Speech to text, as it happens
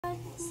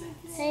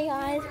Hey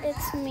guys,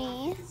 it's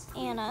me,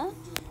 Anna.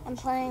 I'm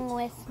playing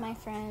with my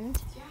friend.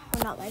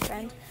 Well, not my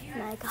friend,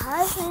 my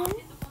cousin,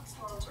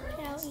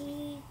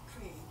 Joey.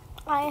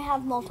 I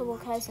have multiple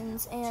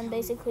cousins, and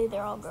basically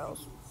they're all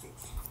girls.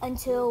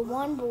 Until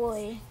one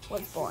boy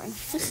was born.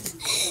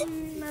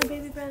 My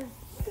baby brother.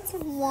 It's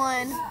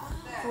one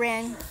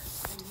grand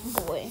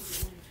boy.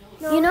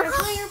 No, You know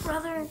actually your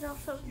brother is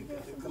also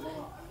the boy.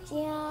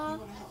 Yeah.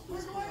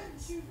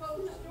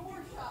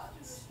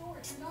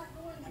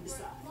 And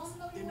besides,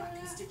 they're not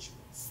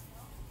constituents.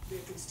 They're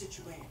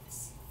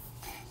constituents.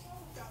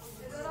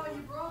 Is that all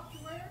you brought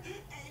to wear?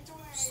 Hey,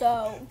 Dwayne, So,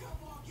 come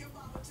walk your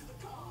mama to the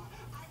car.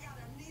 I got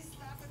a knee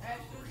slapper that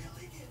will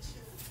really get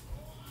you.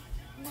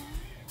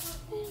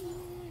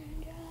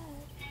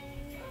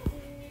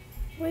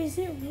 Wait, is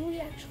it really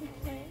actually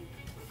playing?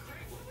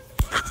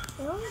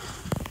 Really?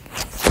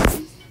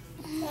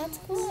 that's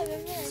cool. I've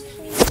never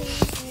actually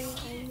seen I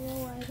have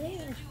no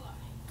idea.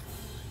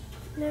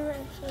 Never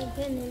actually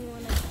been in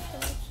one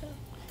episode, so.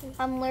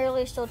 I'm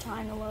literally still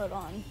trying to load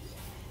on.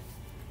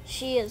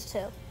 She is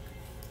too.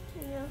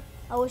 Yeah.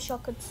 I wish y'all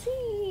could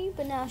see,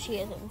 but now she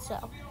isn't,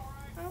 so.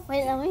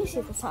 Wait, let me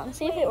see the song.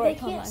 See if Wait, it they works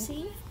can't online.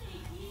 see?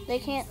 They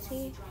can't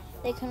see.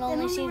 They can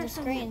only only see the works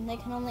on screen. They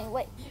can only,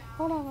 wait,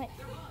 hold on, wait.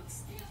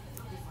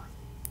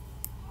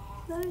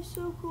 That is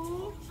so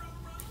cool.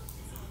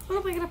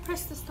 Oh, I gotta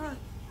press the start.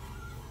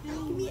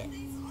 Give me it.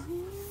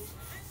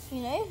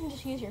 You know, you can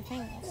just use your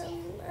fingers.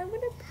 I'm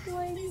gonna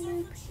play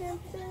New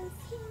Campus.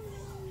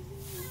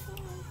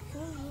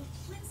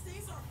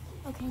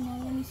 Okay, now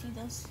let me see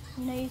this.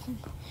 You know, you can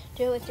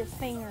do it with your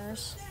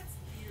fingers.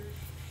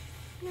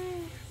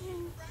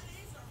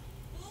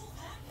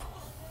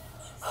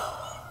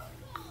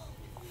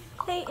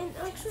 Hey, and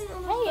actually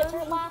on the Hey, it's our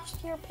phone,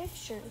 last year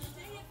pictures.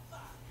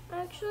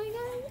 actually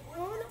guys,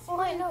 on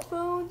Wait, no.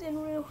 phones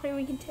in real way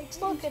we can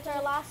text. Look, it's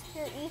our last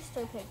year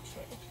Easter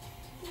pictures.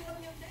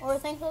 Or I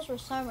think those were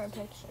summer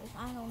pictures.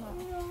 I don't know.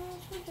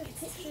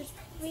 Pictures.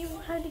 We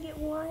had to get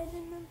wide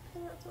in them, so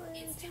that's why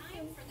I took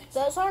them.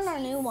 Those aren't our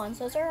new ones.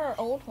 Those are our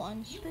old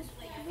ones.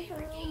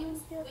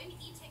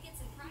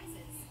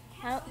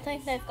 I don't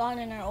think they've gone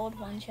in our old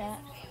ones yet.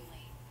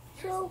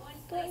 So,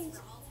 guys,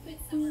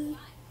 we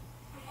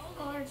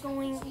are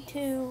going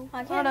to.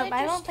 Why can't Hold up, they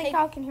I don't just think take-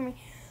 y'all can hear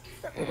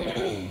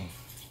me.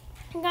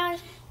 Guys,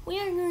 we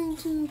are going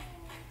to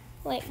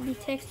be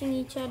texting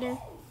each other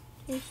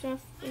and stuff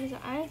because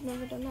I've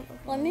never done that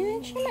before. Let me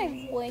make sure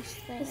my voice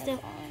thing is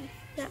Stuff. on.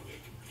 Yeah.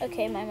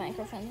 Okay, my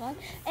microphone's on.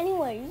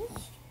 Anyways,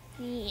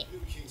 yeah.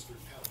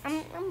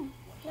 I'm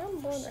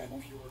bored right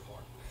now.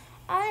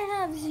 I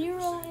have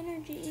 0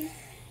 energy.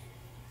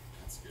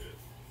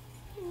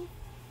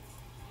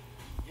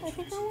 I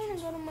think I want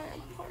to go to my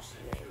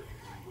apartment.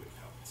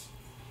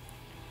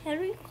 How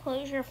do you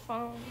close your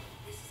phone?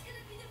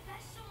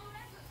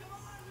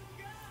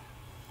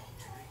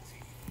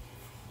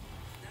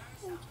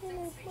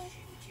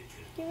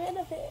 Get rid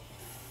of it.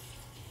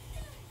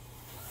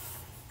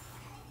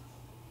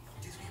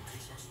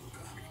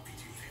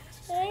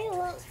 Hey,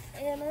 look,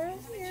 Anna.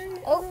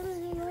 Oh.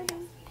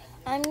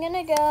 I'm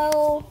gonna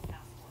go.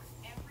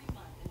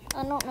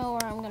 I don't know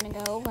where I'm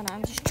gonna go, but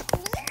I'm just.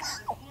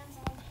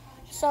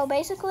 So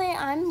basically,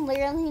 I'm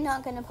literally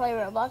not gonna play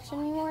Roblox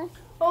anymore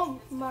Oh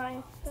my.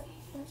 That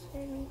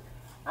scared me.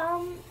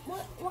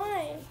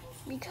 Why?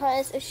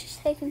 because it's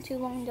just taking too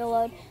long to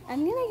load. I'm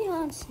gonna get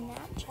on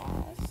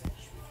Snapchat.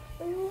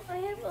 I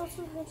have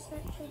also have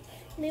Snapchat.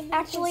 Maybe we can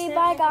Actually, snap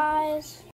bye it. guys.